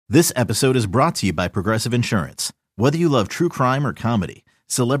This episode is brought to you by Progressive Insurance. Whether you love true crime or comedy,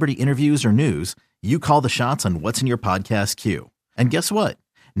 celebrity interviews or news, you call the shots on what's in your podcast queue. And guess what?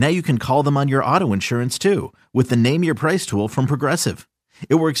 Now you can call them on your auto insurance too with the Name Your Price tool from Progressive.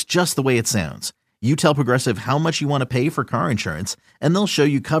 It works just the way it sounds. You tell Progressive how much you want to pay for car insurance, and they'll show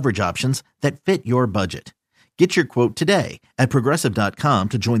you coverage options that fit your budget. Get your quote today at Progressive.com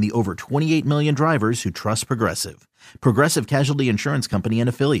to join the over 28 million drivers who trust Progressive. Progressive Casualty Insurance Company and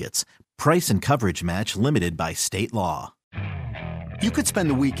Affiliates. Price and coverage match limited by state law. You could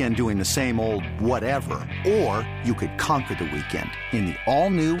spend the weekend doing the same old whatever, or you could conquer the weekend in the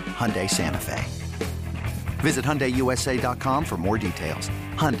all-new Hyundai Santa Fe. Visit HyundaiUSA.com for more details.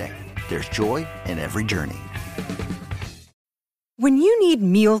 Hyundai, there's joy in every journey. When you need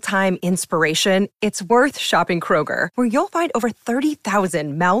mealtime inspiration, it's worth shopping Kroger, where you'll find over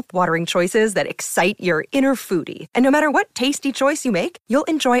 30,000 mouth-watering choices that excite your inner foodie. And no matter what tasty choice you make, you'll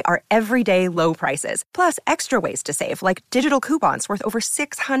enjoy our everyday low prices, plus extra ways to save, like digital coupons worth over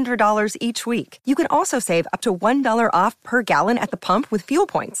 $600 each week. You can also save up to $1 off per gallon at the pump with fuel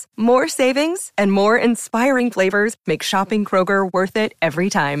points. More savings and more inspiring flavors make shopping Kroger worth it every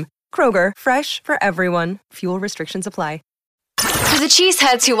time. Kroger, fresh for everyone. Fuel restrictions apply. For the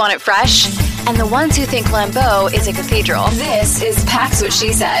cheeseheads who want it fresh, and the ones who think Lambeau is a cathedral, this is Pax What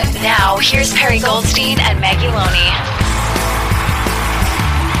She Said. Now, here's Perry Goldstein and Maggie Loney.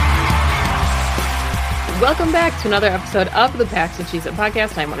 Welcome back to another episode of the Pax What She Said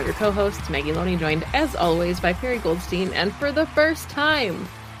podcast. I'm one of your co-hosts, Maggie Loney, joined as always by Perry Goldstein. And for the first time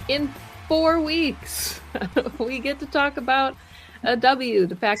in 4 weeks, we get to talk about a W.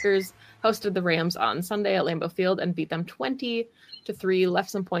 The Packers hosted the Rams on Sunday at Lambeau Field and beat them 20-3, left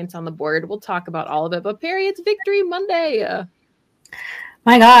some points on the board. We'll talk about all of it, but Perry, it's Victory Monday.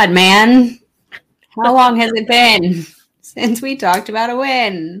 My God, man. How long has it been since we talked about a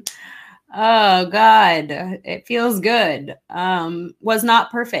win? Oh, God. It feels good. Was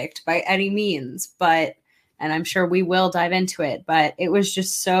not perfect by any means, and I'm sure we will dive into it, but it was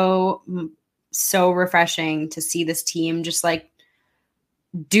just so refreshing to see this team just like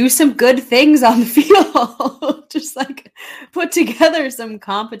do some good things on the field, just like put together some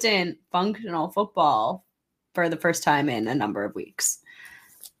competent, functional football for the first time in a number of weeks.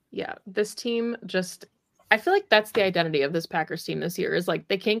 Yeah, this team I feel like that's the identity of this Packers team this year is like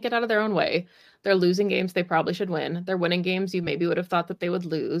they can't get out of their own way. They're losing games they probably should win. They're winning games you maybe would have thought that they would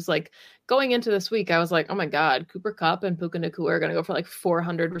lose. Like going into this week, I was like, oh my God, Cooper Kupp and Puka Nacua are going to go for like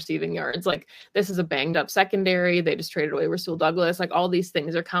 400 receiving yards. Like this is a banged up secondary. They just traded away Rasul Douglas. Like all these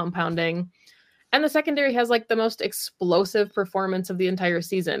things are compounding. And the secondary has like the most explosive performance of the entire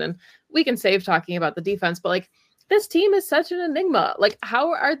season. And we can save talking about the defense, but like this team is such an enigma. Like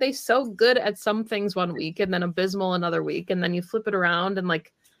how are they so good at some things one week and then abysmal another week? And then you flip it around and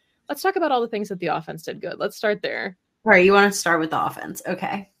like, let's talk about all the things that the offense did good. Let's start there. All right, you want to start with the offense.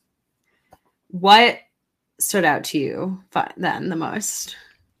 Okay. What stood out to you then the most?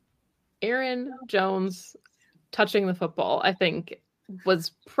 Aaron Jones touching the football, I think,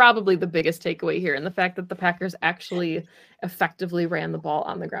 was probably the biggest takeaway here. And the fact that the Packers actually effectively ran the ball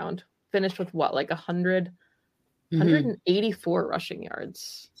on the ground. Finished with what, like 184 rushing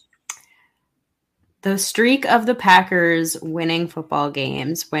yards. The streak of the Packers winning football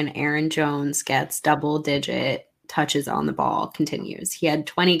games when Aaron Jones gets double-digit touches on the ball continues. He had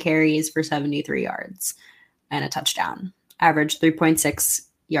 20 carries for 73 yards and a touchdown. Averaged 3.6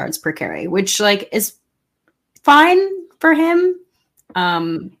 yards per carry, which like is fine for him.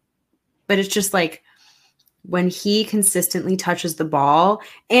 But it's just like when he consistently touches the ball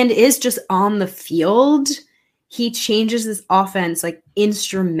and is just on the field, he changes this offense like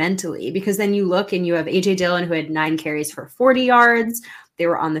instrumentally, because then you look and you have AJ Dillon, who had 9 carries for 40 yards. They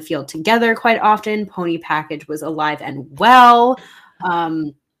were on the field together quite often. Pony Package was alive and well.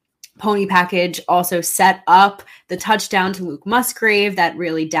 Pony Package also set up the touchdown to Luke Musgrave that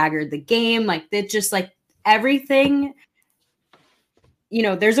really daggered the game. Like it just like everything, you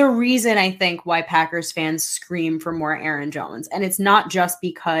know, there's a reason I think why Packers fans scream for more Aaron Jones. And it's not just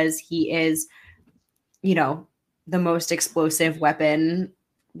because he is, you know, the most explosive weapon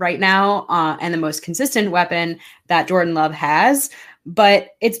right now and the most consistent weapon that Jordan Love has, but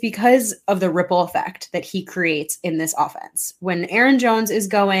it's because of the ripple effect that he creates in this offense. When Aaron Jones is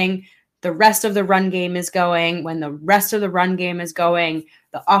going, the rest of the run game is going. When the rest of the run game is going,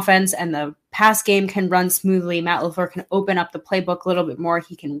 the offense and the pass game can run smoothly. Matt LaFleur can open up the playbook a little bit more.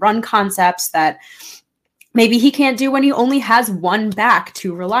 He can run concepts that maybe he can't do when he only has one back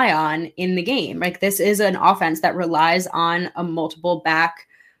to rely on in the game. Like this is an offense that relies on a multiple back,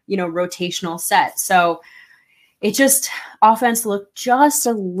 you know, rotational set. So offense looked just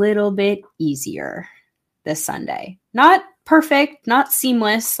a little bit easier this Sunday. Not perfect, not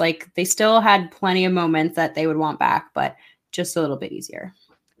seamless. Like they still had plenty of moments that they would want back, but just a little bit easier.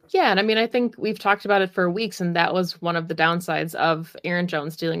 Yeah, and I mean, I think we've talked about it for weeks, and that was one of the downsides of Aaron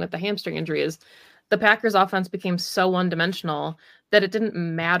Jones dealing with the hamstring injury is the Packers offense became so one-dimensional that it didn't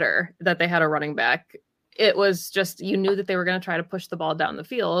matter that they had a running back. It was just, you knew that they were going to try to push the ball down the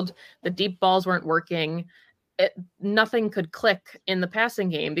field. The deep balls weren't working. Nothing could click in the passing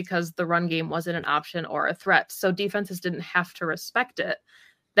game because the run game wasn't an option or a threat. So defenses didn't have to respect it.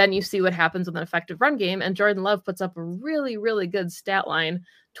 Then you see what happens with an effective run game, and Jordan Love puts up a really, really good stat line,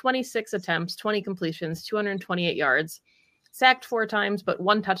 26 attempts, 20 completions, 228 yards, sacked 4 times, but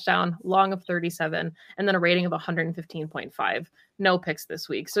 1 touchdown, long of 37, and then a rating of 115.5. No picks this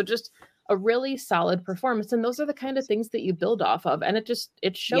week. So just a really solid performance. And those are the kind of things that you build off of. And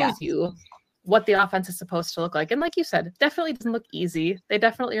it shows you what the offense is supposed to look like. And like you said, definitely doesn't look easy. They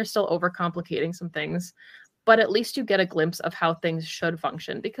definitely are still overcomplicating some things. But at least you get a glimpse of how things should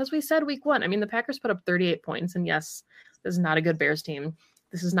function. Because we said week 1, I mean, the Packers put up 38 points. And yes, this is not a good Bears team.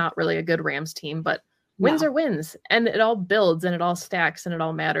 This is not really a good Rams team. But wins are wins. And it all builds and it all stacks and it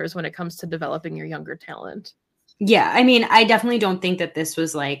all matters when it comes to developing your younger talent. Yeah, I mean, I definitely don't think that this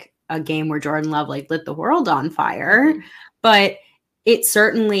was like a game where Jordan Love like lit the world on fire. But it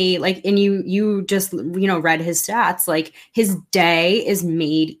certainly and you just, read his stats, like his day is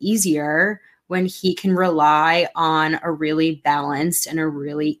made easier when he can rely on a really balanced and a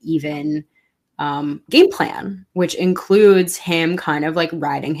really even game plan, which includes him kind of like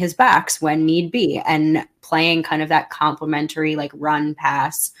riding his backs when need be and playing kind of that complementary like run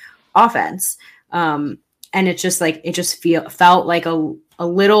pass offense. And it just felt like a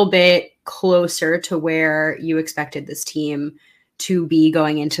little bit closer to where you expected this team to be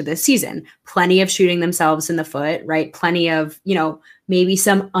going into this season. Plenty of shooting themselves in the foot, right? Plenty of, maybe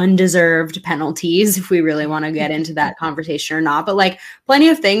some undeserved penalties if we really want to get into that conversation or not. But like plenty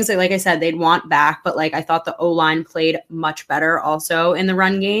of things that, like I said, they'd want back. But like I thought the O-line played much better also in the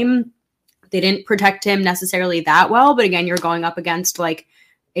run game. They didn't protect him necessarily that well. But again, you're going up against like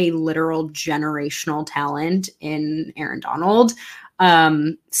a literal generational talent in Aaron Donald.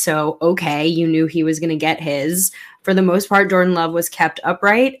 So, okay, you knew he was going to get his. For the most part, Jordan Love was kept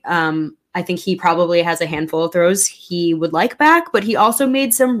upright. I think he probably has a handful of throws he would like back, but he also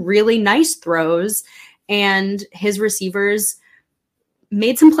made some really nice throws, and his receivers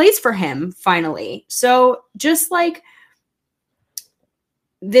made some plays for him finally. So just like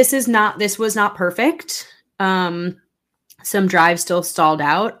this was not perfect. Some drives still stalled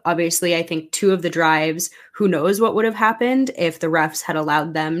out. Obviously, I think 2 of the drives, who knows what would have happened if the refs had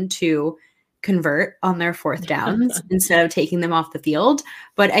allowed them to convert on their 4th downs instead of taking them off the field.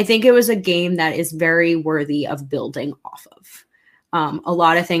 But I think it was a game that is very worthy of building off of. A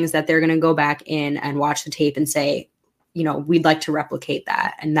lot of things that they're going to go back in and watch the tape and say, we'd like to replicate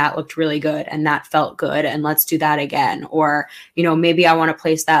that. And that looked really good. And that felt good. And let's do that again. Or, maybe I want to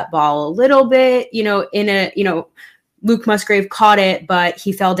place that ball a little bit, in a, Luke Musgrave caught it, but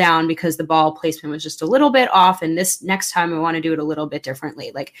he fell down because the ball placement was just a little bit off. And this next time I want to do it a little bit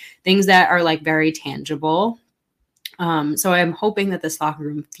differently, like things that are like very tangible. So I'm hoping that this locker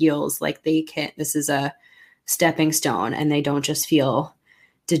room feels like this is a stepping stone and they don't just feel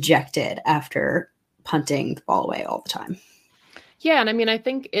dejected after punting the ball away all the time. Yeah. And I mean, I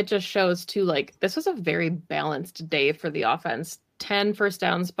think it just shows too, like this was a very balanced day for the offense. 10 first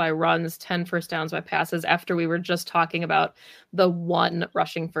downs by runs, 10 first downs by passes after we were just talking about the 1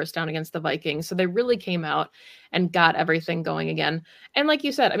 rushing first down against the Vikings. So they really came out and got everything going again. And like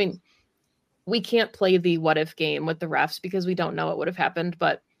you said, I mean, we can't play the what if game with the refs because we don't know what would have happened,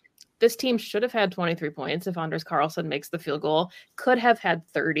 but this team should have had 23 points if Anders Carlson makes the field goal, could have had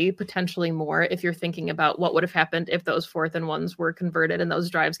 30, potentially more if you're thinking about what would have happened if those 4th and 1s were converted and those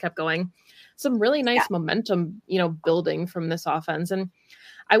drives kept going. Some really nice momentum, building from this offense. And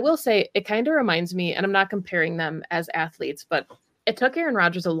I will say it kind of reminds me, and I'm not comparing them as athletes, but it took Aaron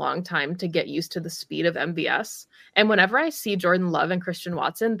Rodgers a long time to get used to the speed of MVS. And whenever I see Jordan Love and Christian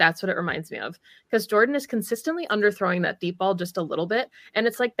Watson, that's what it reminds me of. Because Jordan is consistently underthrowing that deep ball just a little bit. And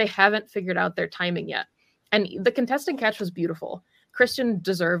it's like they haven't figured out their timing yet. And the contested catch was beautiful. Christian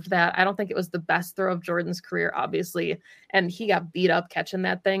deserved that. I don't think it was the best throw of Jordan's career, obviously. And he got beat up catching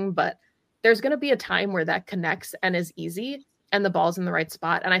that thing. But there's going to be a time where that connects and is easy and the ball's in the right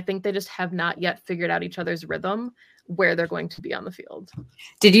spot. And I think they just have not yet figured out each other's rhythm where they're going to be on the field.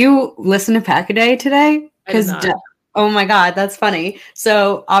 Did you listen to Pack-A-Day today? Oh my God, that's funny.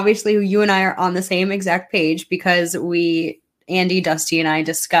 So obviously you and I are on the same exact page because Andy, Dusty, and I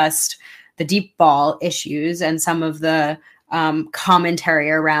discussed the deep ball issues and some of the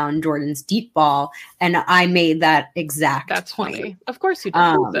commentary around Jordan's deep ball. And I made that exact That's point. funny. Of course you did.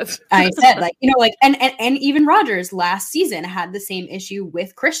 I said, like, you know, like, and even Rodgers last season had the same issue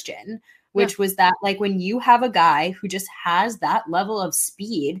with Christian, which was that, like, when you have a guy who just has that level of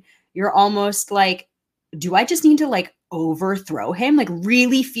speed, you're almost like, do I just need to like overthrow him? Like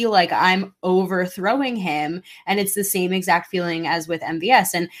really feel like I'm overthrowing him. And it's the same exact feeling as with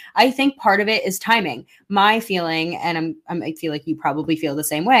MVS. And I think part of it is timing. My feeling, and I feel like you probably feel the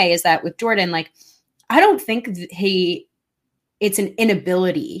same way, is that with Jordan, like, I don't think it's an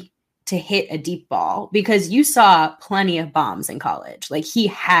inability to hit a deep ball, because you saw plenty of bombs in college. Like, he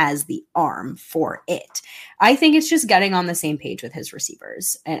has the arm for it. I think it's just getting on the same page with his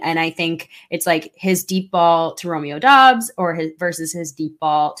receivers. And I think it's like his deep ball to Romeo Doubs versus his deep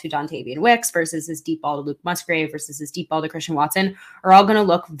ball to Dontavian Wicks versus his deep ball to Luke Musgrave versus his deep ball to Christian Watson are all going to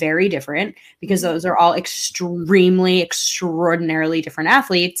look very different, because those are all extraordinarily different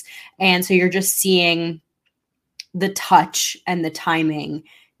athletes. And so you're just seeing the touch and the timing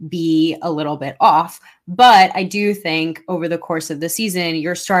be a little bit off. But I do think over the course of the season,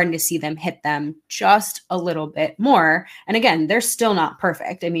 you're starting to see them hit them just a little bit more. And again, they're still not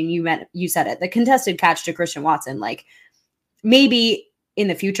perfect. I mean, you said it, the contested catch to Christian Watson, like, maybe in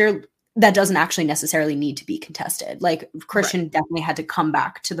the future, that doesn't actually necessarily need to be contested. Like, Christian definitely had to come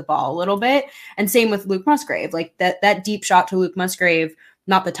back to the ball a little bit. And same with Luke Musgrave, like that deep shot to Luke Musgrave,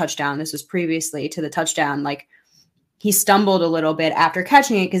 not the touchdown. This was previously to the touchdown. Like, he stumbled a little bit after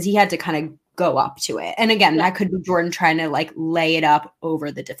catching it because he had to kind of go up to it. And again, that could be Jordan trying to like lay it up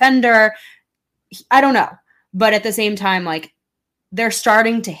over the defender. I don't know. But at the same time, like, they're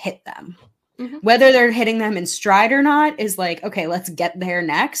starting to hit them. Mm-hmm. Whether they're hitting them in stride or not is like, okay, let's get there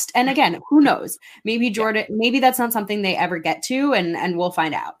next. And again, who knows? Maybe Jordan, maybe that's not something they ever get to, and we'll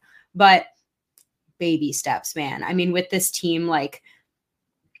find out. But baby steps, man. I mean, with this team, like,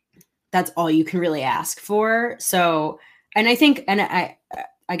 that's all you can really ask for. So, and I think, and I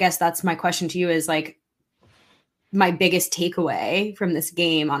guess that's my question to you, is like, my biggest takeaway from this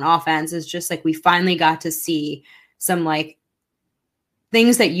game on offense is just like, we finally got to see some like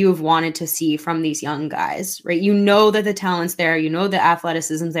things that you've wanted to see from these young guys, right? You know that the talent's there, you know the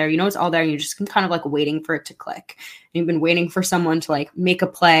athleticism's there, you know it's all there, and you're just kind of like waiting for it to click. And you've been waiting for someone to like make a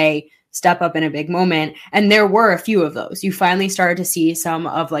play, step up in a big moment. And there were a few of those. You finally started to see some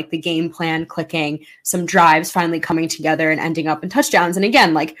of like the game plan clicking, some drives finally coming together and ending up in touchdowns. And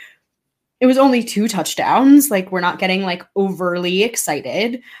again, like, it was only 2 touchdowns. Like, we're not getting like overly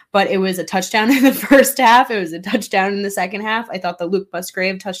excited, but it was a touchdown in the first half. It was a touchdown in the second half. I thought the Luke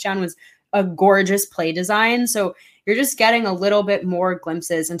Musgrave touchdown was a gorgeous play design. So you're just getting a little bit more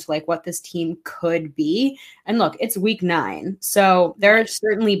glimpses into like what this team could be. And look, it's week 9. So they're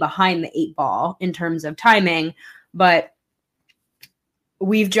certainly behind the 8 ball in terms of timing, but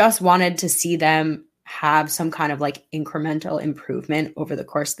we've just wanted to see them have some kind of like incremental improvement over the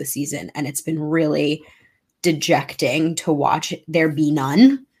course of the season. And it's been really dejecting to watch there be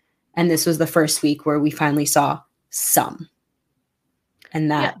none. And this was the first week where we finally saw some. And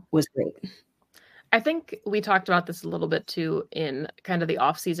that was great. I think we talked about this a little bit too in kind of the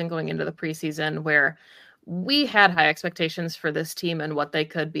off season going into the preseason, where we had high expectations for this team and what they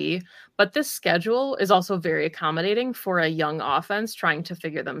could be. But this schedule is also very accommodating for a young offense trying to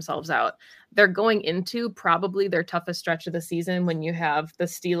figure themselves out. They're going into probably their toughest stretch of the season when you have the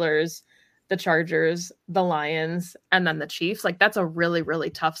Steelers, the Chargers, the Lions, and then the Chiefs. Like, that's a really, really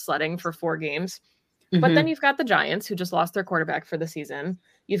tough sledding for 4 games. Mm-hmm. But then you've got the Giants, who just lost their quarterback for the season.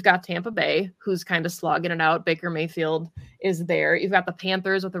 You've got Tampa Bay, who's kind of slogging it out. Baker Mayfield is there. You've got the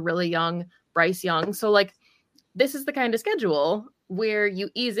Panthers with a really young Bryce Young. So, like, this is the kind of schedule where you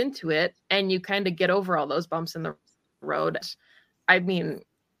ease into it and you kind of get over all those bumps in the road. I mean,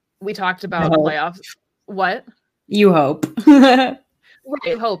 we talked about playoffs. What? You hope.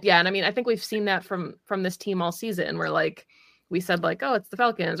 Right, hope, yeah. And I mean, I think we've seen that from this team all season, where like we said, like, oh, it's the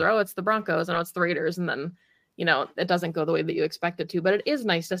Falcons, or oh, it's the Broncos, and oh, it's the Raiders, and then, you know, it doesn't go the way that you expect it to. But it is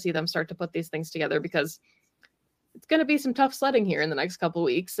nice to see them start to put these things together, because it's going to be some tough sledding here in the next couple of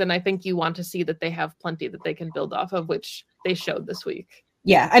weeks. And I think you want to see that they have plenty that they can build off of, which they showed this week.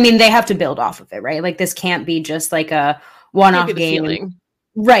 Yeah. I mean, they have to build off of it, right? Like, this can't be just like a one-off game. Ceiling.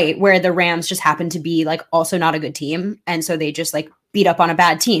 Right. Where the Rams just happen to be like also not a good team. And so they just like beat up on a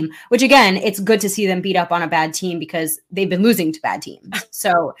bad team, which again, it's good to see them beat up on a bad team because they've been losing to bad teams.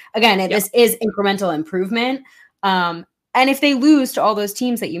 So again, this is incremental improvement. And if they lose to all those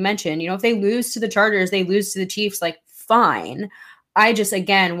teams that you mentioned, you know, if they lose to the Chargers, they lose to the Chiefs, like, fine. I just,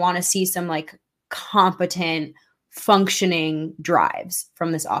 again, want to see some like competent functioning drives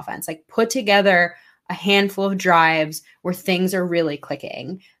from this offense. Like put together a handful of drives where things are really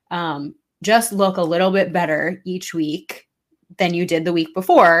clicking. Just look a little bit better each week than you did the week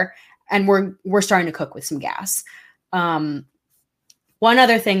before. And we're starting to cook with some gas. One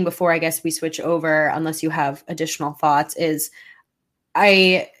other thing before I guess we switch over, unless you have additional thoughts, is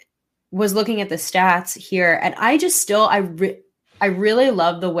I was looking at the stats here, and I just still, I really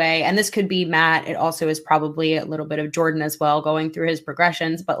love the way, and this could be Matt. It also is probably a little bit of Jordan as well, going through his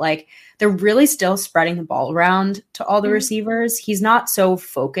progressions, but like they're really still spreading the ball around to all the receivers. He's not so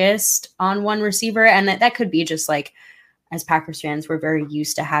focused on one receiver. And that could be just like, as Packers fans, we're very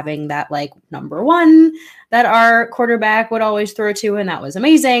used to having that like number one that our quarterback would always throw to. And that was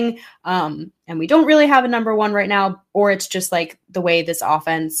amazing. And we don't really have a number one right now, or it's just like the way this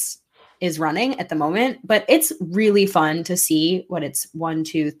offense is running at the moment. But it's really fun to see what it's 1,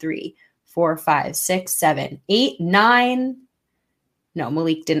 2, 3, 4, 5, 6, 7, 8, 9. No,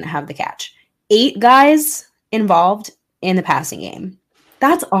 Malik didn't have the catch. 8 guys involved in the passing game.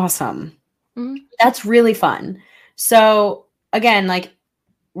 That's awesome. That's really fun. So again, like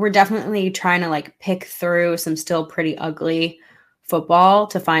we're definitely trying to like pick through some still pretty ugly football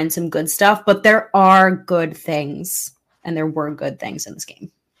to find some good stuff, but there are good things, and there were good things in this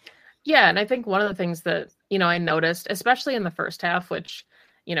game. Yeah, and I think one of the things that, I noticed, especially in the first half, which,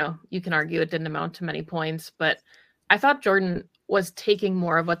 you can argue it didn't amount to many points, but I thought Jordan was taking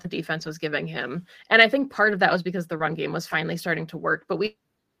more of what the defense was giving him. And I think part of that was because the run game was finally starting to work, but we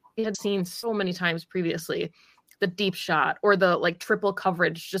had seen so many times previously the deep shot or the like triple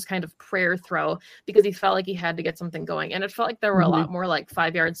coverage, just kind of prayer throw, because he felt like he had to get something going. And it felt like there were a lot more like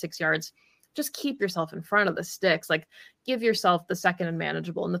 5 yards, 6 yards. Just keep yourself in front of the sticks. Like give yourself the second and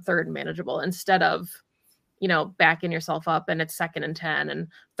manageable and the third and manageable instead of, backing yourself up and it's 2nd and 10 and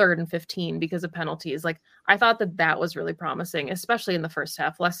 3rd and 15 because of penalties. Like I thought that was really promising, especially in the first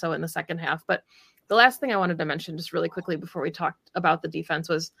half, less so in the second half. But the last thing I wanted to mention just really quickly before we talked about the defense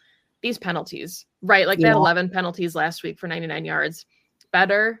was these penalties, right? Like they had 11 penalties last week for 99 yards.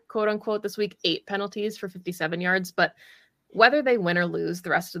 Better, quote unquote, this week, 8 penalties for 57 yards. But whether they win or lose the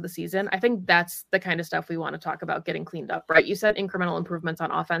rest of the season, I think that's the kind of stuff we want to talk about getting cleaned up, right? You said incremental improvements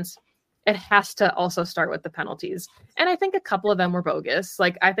on offense. It has to also start with the penalties. And I think a couple of them were bogus.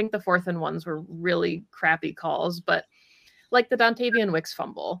 Like I think the 4th and 1s were really crappy calls, but like the Dontavian Wicks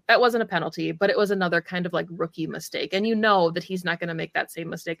fumble, that wasn't a penalty, but it was another kind of like rookie mistake. And that he's not going to make that same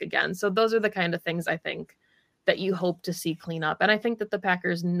mistake again. So those are the kind of things I think that you hope to see clean up. And I think that the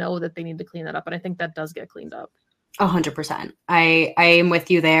Packers know that they need to clean that up. And I think that does get cleaned up. 100%. I am with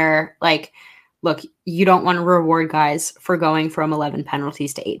you there. Like, look, you don't want to reward guys for going from 11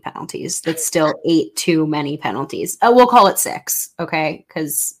 penalties to 8 penalties. That's still 8 too many penalties. We'll call it 6. Okay.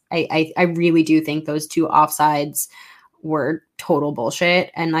 Cause I really do think those 2 offsides were total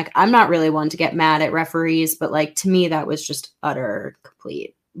bullshit. And like, I'm not really one to get mad at referees, but like, to me, that was just utter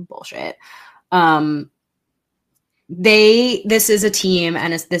complete bullshit. This is a team,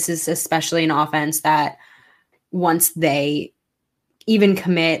 and this is especially an offense that once they even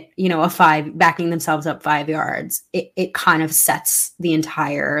commit, a 5, backing themselves up 5 yards, it kind of sets the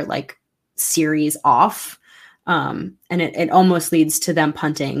entire like series off. And it almost leads to them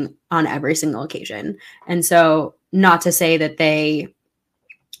punting on every single occasion. And so not to say that the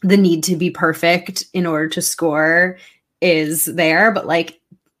need to be perfect in order to score is there, but like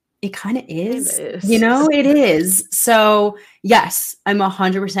it kind of is, it is. So yes, I'm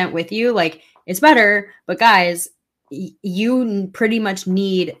 100% with you. Like it's better, but guys, you pretty much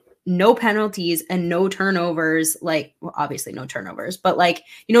need no penalties and no turnovers. Like, well, obviously no turnovers, but like,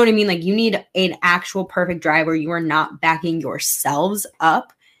 you know what I mean? Like you need an actual perfect drive where you are not backing yourselves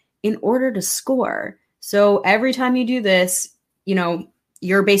up in order to score. So every time you do this,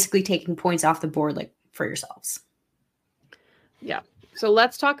 you're basically taking points off the board, like for yourselves. Yeah. So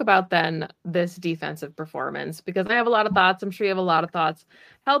let's talk about then this defensive performance, because I have a lot of thoughts. I'm sure you have a lot of thoughts.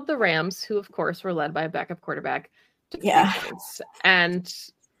 Held the Rams, who of course were led by a backup quarterback, to 3 points. And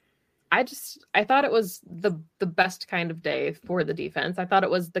I thought it was the best kind of day for the defense. I thought it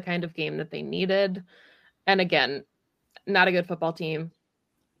was the kind of game that they needed. And again, not a good football team,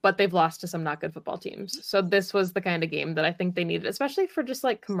 but they've lost to some not good football teams. So this was the kind of game that I think they needed, especially for just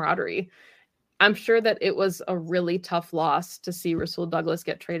like camaraderie. I'm sure that it was a really tough loss to see Rasul Douglas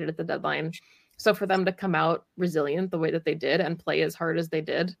get traded at the deadline. So for them to come out resilient the way that they did and play as hard as they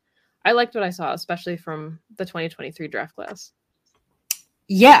did, I liked what I saw, especially from the 2023 draft class.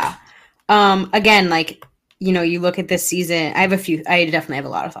 Yeah. Again, like, you look at this season, I definitely have a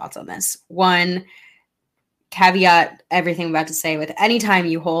lot of thoughts on this. One, caveat everything I'm about to say with anytime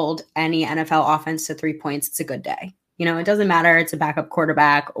you hold any NFL offense to 3 points, it's a good day. You know, it doesn't matter. It's a backup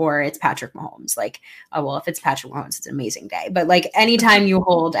quarterback or it's Patrick Mahomes. Like, well, if it's Patrick Mahomes, it's an amazing day. But like anytime you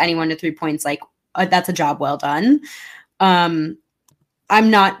hold anyone to 3 points, like that's a job well done. I'm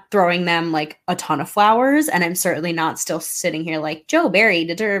not throwing them like a ton of flowers, and I'm certainly not still sitting here like Joe Barry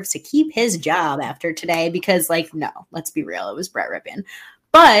deserves to keep his job after today because, like, no, let's be real. It was Brett Rypien.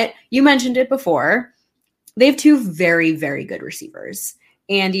 But you mentioned it before. They have two very, very good receivers.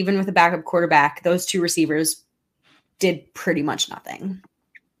 And even with a backup quarterback, those two receivers did pretty much nothing.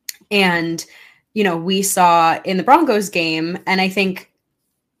 And, you know, we saw in the Broncos game, and I think,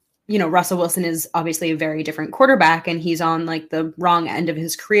 you know, Russell Wilson is obviously a very different quarterback and he's on like the wrong end of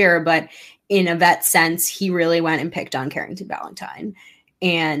his career, but in a vet sense, he really went and picked on Carrington Valentine.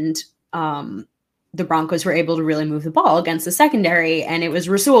 And the Broncos were able to really move the ball against the secondary, and it was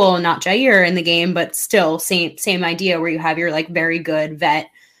Rasul, not Jair, in the game, but still same idea where you have your like very good vet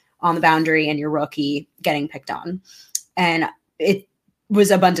on the boundary and your rookie getting picked on. And it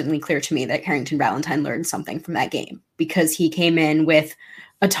was abundantly clear to me that Carrington Valentine learned something from that game because he came in with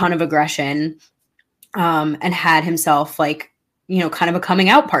a ton of aggression and had himself like, you know, kind of a coming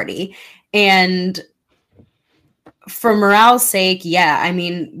out party. And for morale's sake, yeah, I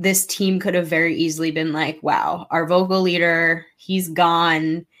mean, this team could have very easily been like, wow, our vocal leader, he's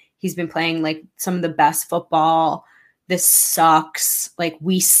gone. He's been playing like some of the best football. This sucks. Like,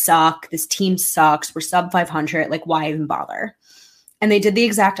 we suck. This team sucks. We're sub 500. Like, why even bother? And they did the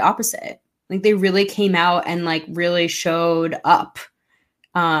exact opposite. Like, they really came out and like really showed up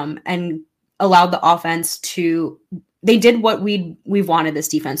and allowed the offense to, they did what we've wanted this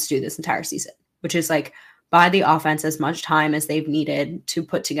defense to do this entire season, which is like, buy the offense as much time as they've needed to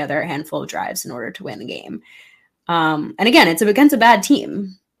put together a handful of drives in order to win the game. And again, it's against a bad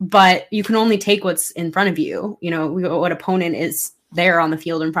team, but you can only take what's in front of you. You know, what opponent is there on the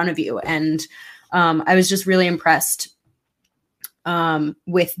field in front of you. And I was just really impressed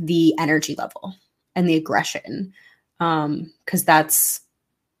with the energy level and the aggression, because that's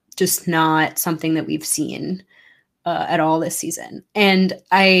just not something that we've seen at all this season. And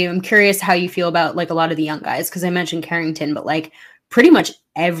I am curious how you feel about like a lot of the young guys, because I mentioned Carrington, but like pretty much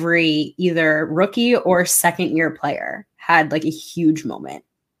every either rookie or second year player had like a huge moment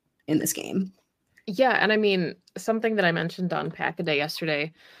in this game. Yeah. And I mean, something that I mentioned on Pack-A-Day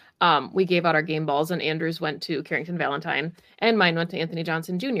yesterday, we gave out our game balls and Andrew's went to Carrington Valentine and mine went to Anthony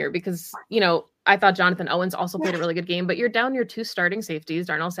Johnson Jr. because, you know, I thought Jonathan Owens also played a really good game, but you're down your two starting safeties.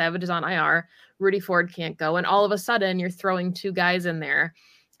 Darnell Savage is on IR. Rudy Ford can't go. And all of a sudden you're throwing two guys in there.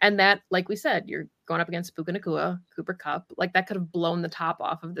 And that, like we said, you're going up against Puka Nacua, Cooper Kupp. Like, that could have blown the top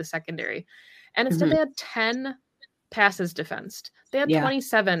off of the secondary. And instead they had 10 passes defensed. They had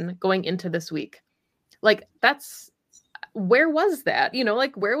 27 going into this week. Like, where was that? You know,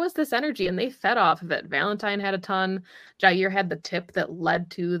 like, where was this energy? And they fed off of it. Valentine had a ton. Jair had the tip that led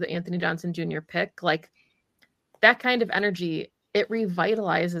to the Anthony Johnson Jr. pick. Like, that kind of energy, it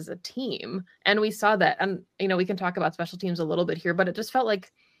revitalizes a team. And we saw that. And, you know, we can talk about special teams a little bit here, but it just felt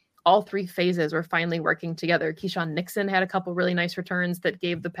like all three phases were finally working together. Keyshawn Nixon had a couple really nice returns that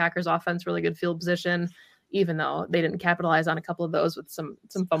gave the Packers offense really good field position, even though they didn't capitalize on a couple of those with some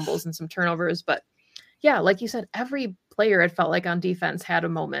fumbles and some turnovers. But yeah, like you said, every player, it felt like on defense, had a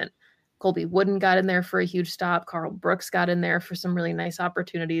moment. Colby Wooden got in there for a huge stop. Carl Brooks got in there for some really nice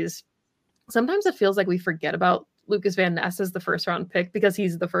opportunities. Sometimes it feels like we forget about Lucas Van Ness as the first round pick because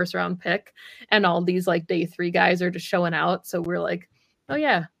he's the first round pick and all these like day 3 guys are just showing out. So we're like, oh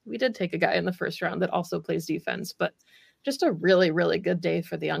yeah, we did take a guy in the first round that also plays defense, but just a really, really good day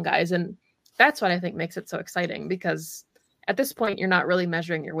for the young guys. And that's what I think makes it so exciting, because at this point, you're not really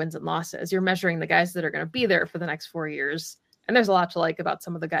measuring your wins and losses. You're measuring the guys that are going to be there for the next 4 years. And there's a lot to like about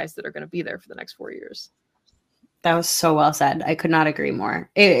some of the guys that are going to be there for the next 4 years. That was so well said. I could not agree more.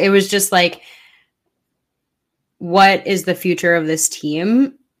 It was just like, what is the future of this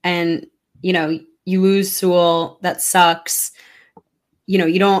team? And, you know, you lose Sewell, that sucks. You know,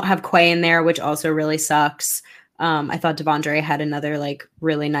 you don't have Quay in there, which also really sucks. I thought Devondre had another like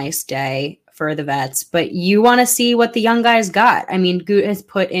really nice day for the vets, but you want to see what the young guys got. I mean, Goot has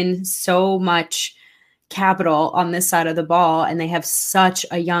put in so much capital on this side of the ball, and they have such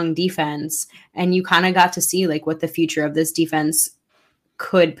a young defense, and you kind of got to see like what the future of this defense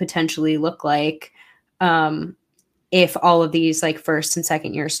could potentially look like if all of these like first and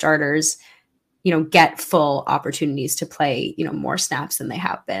second year starters, you know, get full opportunities to play, you know, more snaps than they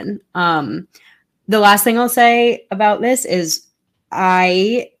have been. The last thing I'll say about this is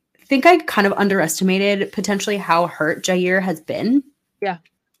I think I kind of underestimated potentially how hurt Jair has been. Yeah.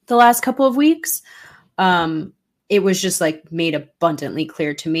 The last couple of weeks. it was just like made abundantly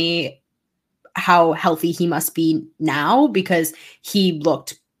clear to me how healthy he must be now, because he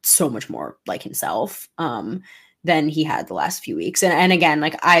looked so much more like himself than he had the last few weeks. And again,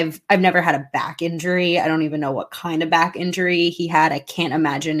 like I've never had a back injury. I don't even know what kind of back injury he had. I can't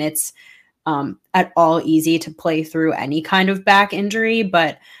imagine it's at all easy to play through any kind of back injury,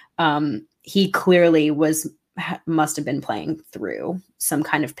 but he clearly must have been playing through some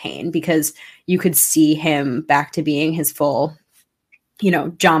kind of pain, because you could see him back to being his full,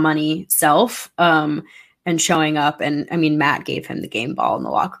 John Money self, and showing up. And I mean, Matt gave him the game ball in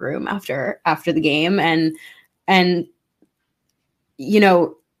the locker room after the game, and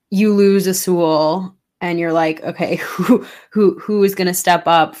you lose a Sewell and you're like, okay, who is going to step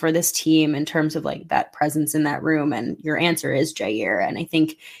up for this team in terms of like that presence in that room? And your answer is Jair. And I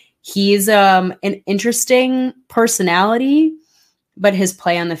think he's an interesting personality, but his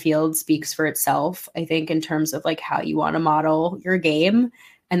play on the field speaks for itself, I think, in terms of like how you want to model your game.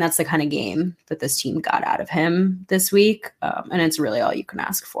 And that's the kind of game that this team got out of him this week. And it's really all you can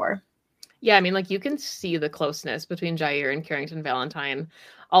ask for. Yeah, I mean, like you can see the closeness between Jair and Carrington Valentine,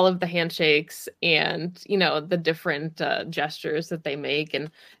 all of the handshakes and, the different gestures that they make. And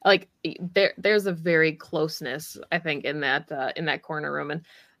like there's a very closeness, I think, in that corner room. And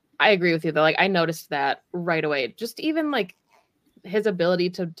I agree with you though. Like I noticed that right away, just even like his ability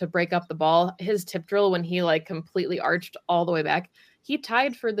to break up the ball, his tip drill when he like completely arched all the way back, he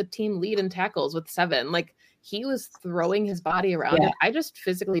tied for the team lead in tackles with 7. Like he was throwing his body around it. I just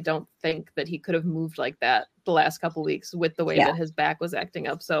physically don't think that he could have moved like that the last couple of weeks with the way that his back was acting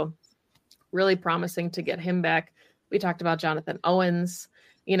up. So really promising to get him back. We talked about Jonathan Owens,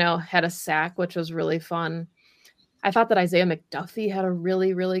 had a sack, which was really fun. I thought that Isaiah McDuffie had a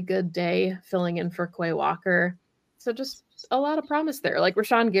really, really good day filling in for Quay Walker. So just a lot of promise there. Like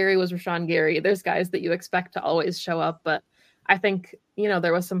Rashawn Gary was Rashawn Gary. There's guys that you expect to always show up, but I think,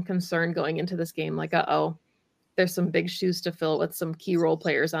 there was some concern going into this game, like, there's some big shoes to fill with some key role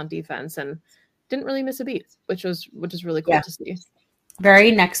players on defense, and didn't really miss a beat, which is really cool to see.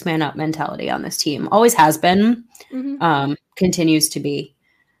 Very next man up mentality on this team. Always has been, continues to be.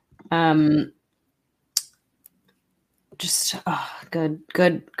 Good to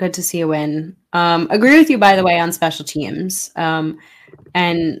see a win. Agree with you, by the way, on special teams.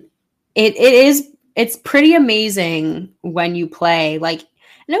 And it's pretty amazing when you play like,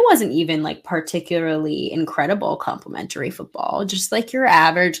 and it wasn't even like particularly incredible complimentary football, just like your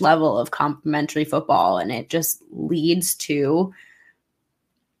average level of complimentary football. And it just leads to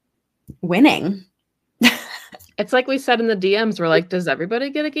winning. It's like we said in the DMs, we're like, does everybody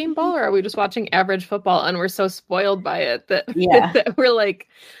get a game ball, or are we just watching average football? And we're so spoiled by it that, that we're like,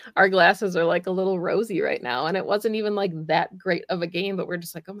 our glasses are like a little rosy right now. And it wasn't even like that great of a game, but we're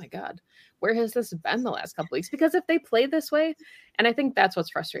just like, oh my God, where has this been the last couple weeks? Because if they play this way, and I think that's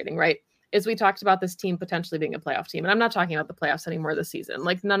what's frustrating, right? Is we talked about this team potentially being a playoff team. And I'm not talking about the playoffs anymore this season.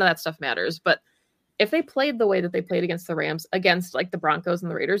 Like none of that stuff matters. But if they played the way that they played against the Rams, against like the Broncos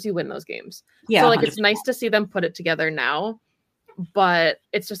and the Raiders, you win those games. Yeah. So like 100%. It's nice to see them put it together now, but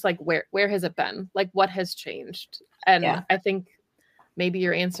it's just like, where has it been? Like what has changed? And I think maybe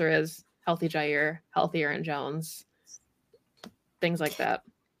your answer is healthy Jair, healthy Aaron Jones, things like that.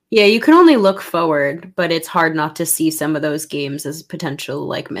 Yeah, you can only look forward, but it's hard not to see some of those games as potential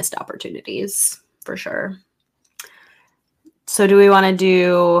like missed opportunities for sure. So do we want to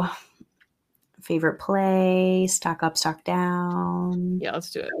do favorite play, stock up, stock down? Yeah,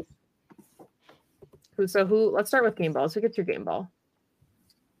 let's do it. Let's start with game balls. Who gets your game ball?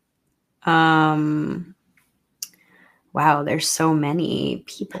 Wow, there's so many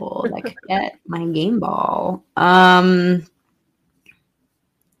people that could get my game ball.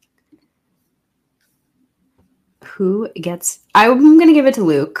 Who gets? I'm going to give it to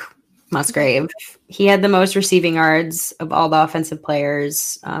Luke Musgrave. He had the most receiving yards of all the offensive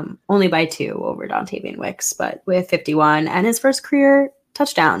players, only by 2 over Dontavian Wicks, but with 51 and his first career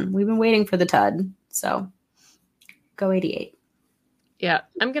touchdown. We've been waiting for the TUD, so go 88. Yeah,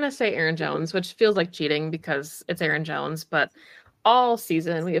 I'm going to say Aaron Jones, which feels like cheating because it's Aaron Jones, but all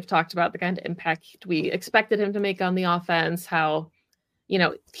season we have talked about the kind of impact we expected him to make on the offense, how,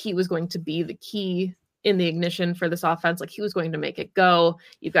 he was going to be the key in the ignition for this offense. Like he was going to make it go.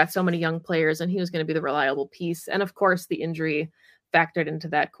 You've got so many young players and he was going to be the reliable piece. And of course the injury factored into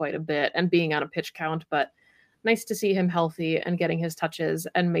that quite a bit and being on a pitch count, but nice to see him healthy and getting his touches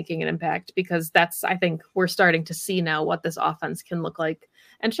and making an impact, because I think we're starting to see now what this offense can look like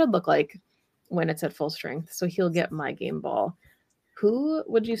and should look like when it's at full strength. So he'll get my game ball. Who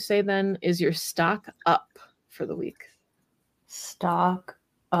would you say then is your stock up for the week? Stock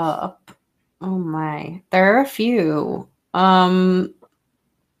up. Oh my. There are a few. I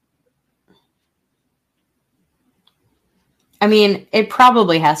mean, it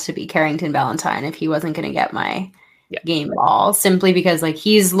probably has to be Carrington Valentine if he wasn't going to get my game ball, simply because like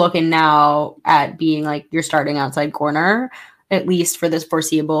he's looking now at being like your starting outside corner, at least for this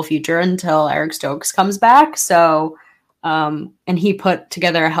foreseeable future until Eric Stokes comes back. So, and he put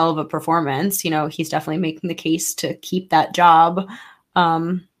together a hell of a performance. You know, he's definitely making the case to keep that job.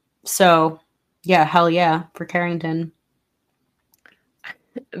 So yeah, hell yeah for Carrington.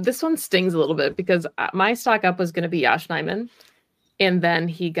 This one stings a little bit because my stock up was going to be Yosh Nijman, and then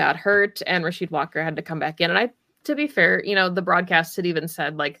he got hurt and Rasheed Walker had to come back in. And to be fair, you know, the broadcast had even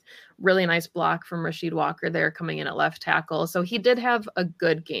said like really nice block from Rasheed Walker there coming in at left tackle. So he did have a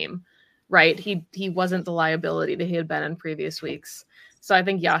good game, right? He wasn't the liability that he had been in previous weeks. So I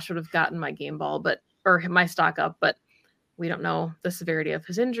think Yosh would have gotten my game ball, or my stock up, but we don't know the severity of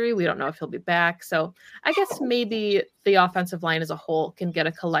his injury. We don't know if he'll be back. So I guess maybe the offensive line as a whole can get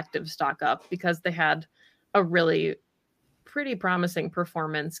a collective stock up because they had a really pretty promising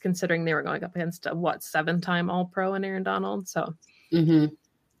performance considering they were going up against a 7-time All-Pro in Aaron Donald. So who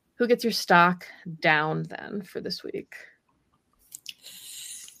gets your stock down then for this week?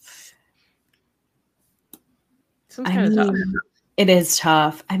 Sounds kind of tough. It is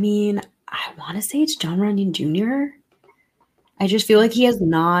tough. I mean, I want to say it's John Runyon Jr. I just feel like he has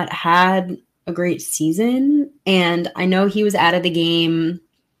not had a great season. And I know he was out of the game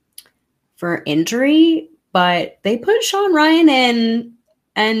for injury, but they put Sean Ryan in,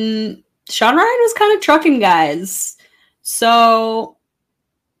 and Sean Ryan was kind of trucking guys. So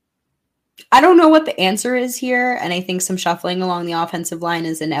I don't know what the answer is here. And I think some shuffling along the offensive line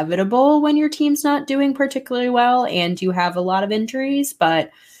is inevitable when your team's not doing particularly well and you have a lot of injuries.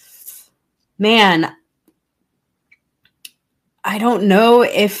 But man, I don't know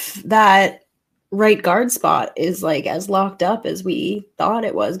if that right guard spot is like as locked up as we thought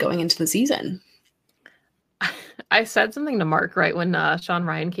it was going into the season. I said something to Mark right when Sean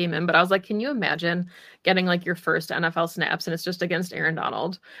Ryan came in, but I was like, can you imagine getting like your first NFL snaps and it's just against Aaron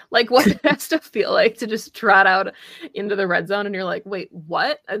Donald? Like what it has to feel like to just trot out into the red zone and you're like, wait,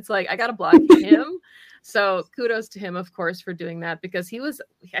 what? It's like, I got to block him. So kudos to him, of course, for doing that because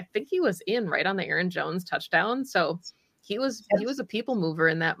I think he was in right on the Aaron Jones touchdown. So he was a people mover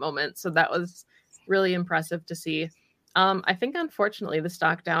in that moment. So that was really impressive to see. I think, unfortunately, the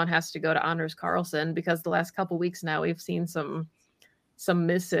stock down has to go to Anders Carlson because the last couple weeks now we've seen some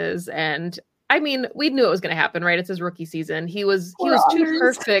misses. And I mean, we knew it was going to happen, right? It's his rookie season. He was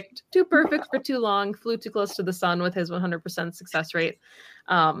too perfect for too long, flew too close to the sun with his 100% success rate.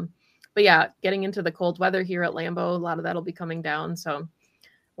 But yeah, getting into the cold weather here at Lambeau, a lot of that'll be coming down. So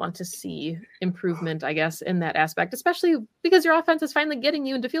want to see improvement, I guess, in that aspect, especially because your offense is finally getting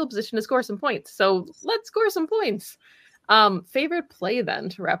you into field position to score some points. So let's score some points. Favorite play then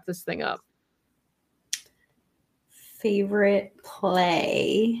to wrap this thing up? Favorite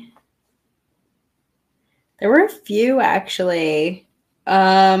play? There were a few actually.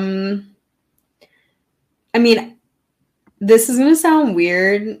 I mean, this is going to sound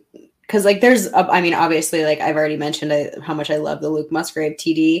weird because like obviously like I've already mentioned how much I love the Luke Musgrave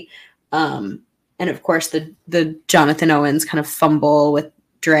TD. And of course the Jonathan Owens kind of fumble with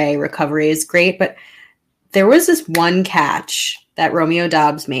Dre recovery is great, but there was this one catch that Romeo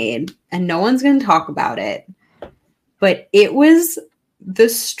Doubs made and no one's going to talk about it, but it was the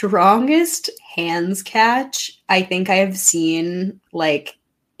strongest hands catch I think I have seen like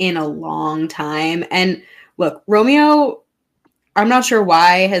in a long time. And look, Romeo, I'm not sure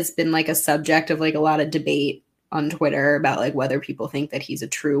why, has been like a subject of like a lot of debate on Twitter about like whether people think that he's a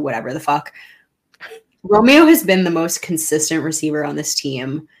true whatever the fuck. Romeo has been the most consistent receiver on this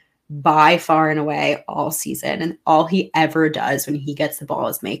team by far and away all season. And all he ever does when he gets the ball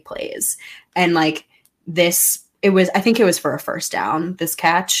is make plays. And like I think it was for a first down, this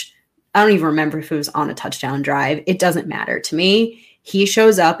catch. I don't even remember if it was on a touchdown drive. It doesn't matter to me. He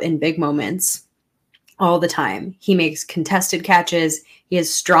shows up in big moments all the time. He makes contested catches. He has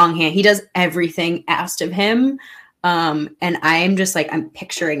strong hand. He does everything asked of him. And I'm just like, I'm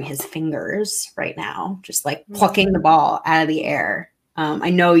picturing his fingers right now, just like plucking the ball out of the air.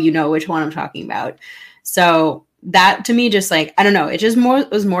 I know you know which one I'm talking about. So that to me, just like, I don't know, it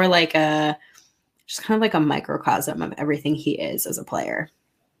was more like just kind of like a microcosm of everything he is as a player.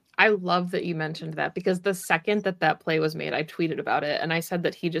 I love that you mentioned that because the second that play was made, I tweeted about it and I said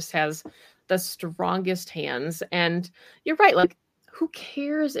that he just has the strongest hands. And you're right. Like, who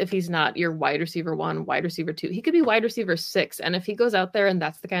cares if he's not your wide receiver 1, wide receiver 2? He could be wide receiver 6. And if he goes out there and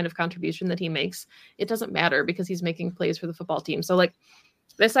that's the kind of contribution that he makes, it doesn't matter because he's making plays for the football team. So like,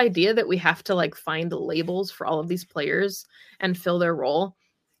 this idea that we have to like find labels for all of these players and fill their role.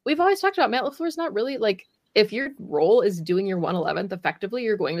 We've always talked about Matt LaFleur's not really like, if your role is doing your 111th effectively,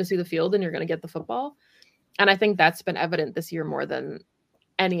 you're going to see the field and you're going to get the football. And I think that's been evident this year more than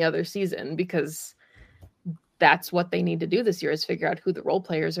any other season, because that's what they need to do this year, is figure out who the role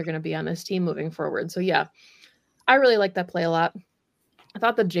players are going to be on this team moving forward. So yeah, I really like that play a lot. I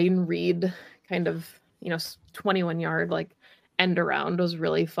thought the Jayden Reed kind of, 21-yard like end around was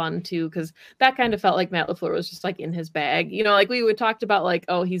really fun too, because that kind of felt like Matt LaFleur was just like in his bag. Like we would talked about like,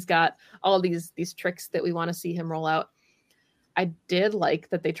 oh, he's got all these tricks that we want to see him roll out. I did like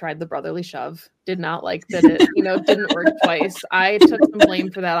that they tried the brotherly shove. Did not like that it, didn't work twice. I took some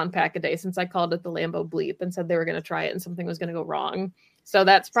blame for that on Pack-A-Day, since I called it the Lambo bleep and said they were going to try it and something was going to go wrong. So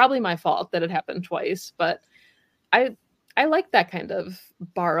that's probably my fault that it happened twice. But I like that kind of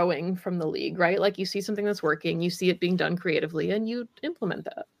borrowing from the league, right? Like you see something that's working, you see it being done creatively, and you implement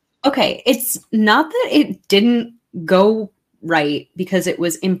that. Okay, it's not that it didn't go right because it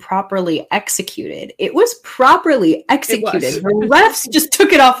was improperly executed. It was properly executed. The refs just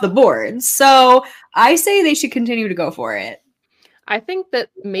took it off the board. So I say they should continue to go for it. I think that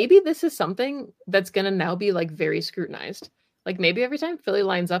maybe this is something that's going to now be like very scrutinized. Like maybe every time Philly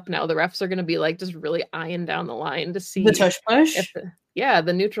lines up now, the refs are going to be like just really eyeing down the line to see the tush push.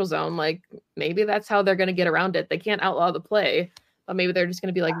 The neutral zone. Like maybe that's how they're going to get around it. They can't outlaw the play, but maybe they're just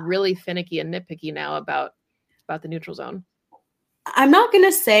going to be like really finicky and nitpicky now about the neutral zone. I'm not going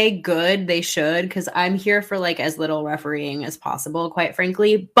to say good, they should, because I'm here for like as little refereeing as possible, quite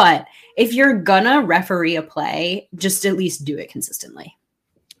frankly. But if you're going to referee a play, just at least do it consistently.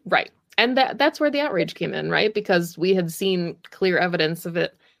 Right. And that's where the outrage came in, right? Because we had seen clear evidence of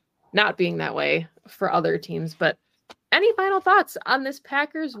it not being that way for other teams. But any final thoughts on this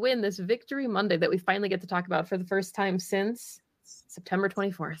Packers win, this Victory Monday that we finally get to talk about for the first time since September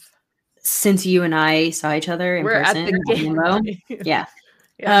 24th? Since you and I saw each other in person. At the game. Yeah.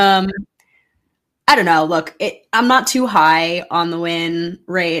 I don't know. Look, I'm not too high on the win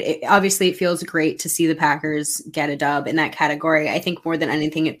rate. Obviously, it feels great to see the Packers get a dub in that category. I think more than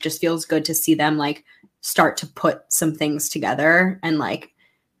anything, it just feels good to see them like start to put some things together and like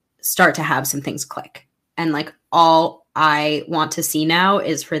start to have some things click. And like all I want to see now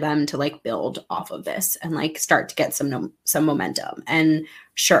is for them to like build off of this and like start to get some momentum. And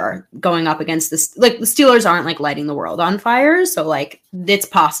sure, going up against this, like the Steelers aren't like lighting the world on fire. So like it's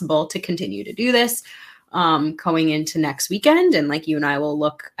possible to continue to do this going into next weekend. And like you and I will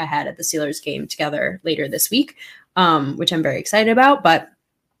look ahead at the Steelers game together later this week, which I'm very excited about. But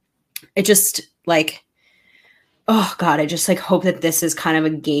it just like, oh God, I just like hope that this is kind of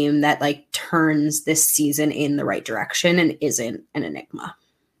a game that like turns this season in the right direction and isn't an enigma.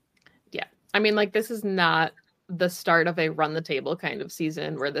 Yeah. I mean, like this is not the start of a run the table kind of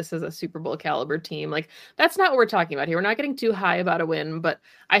season where this is a Super Bowl caliber team. Like that's not what we're talking about here. We're not getting too high about a win, but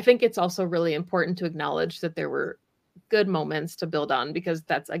I think it's also really important to acknowledge that there were good moments to build on, because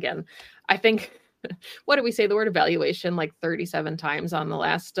that's, again, I think, what did we say? The word evaluation like 37 times on the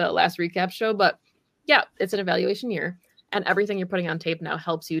last recap show, but yeah, it's an evaluation year, and everything you're putting on tape now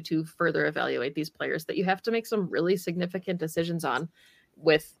helps you to further evaluate these players that you have to make some really significant decisions on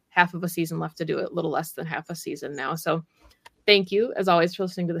with half of a season left to do it, a little less than half a season now. So thank you, as always, for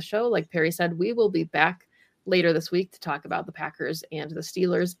listening to the show. Like Perry said, we will be back later this week to talk about the Packers and the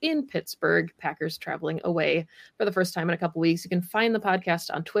Steelers in Pittsburgh. Packers traveling away for the first time in a couple weeks. You can find the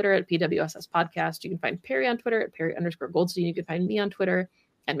podcast on Twitter at PWSS Podcast. You can find Perry on Twitter at Perry_Goldstein. You can find me on Twitter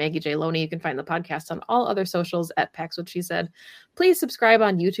and Maggie J. Loney. You can find the podcast on all other socials at Pax What She Said. Please subscribe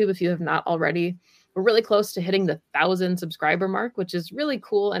on YouTube if you have not already. We're really close to hitting the 1,000 subscriber mark, which is really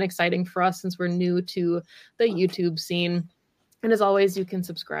cool and exciting for us since we're new to the YouTube scene. And as always, you can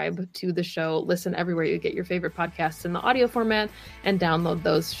subscribe to the show, listen everywhere you get your favorite podcasts in the audio format, and download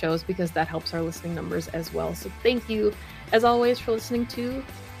those shows because that helps our listening numbers as well. So thank you, as always, for listening to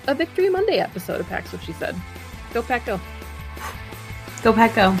a Victory Monday episode of Pax What She Said. Go Pack Go. Go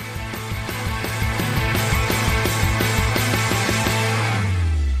Pack Go.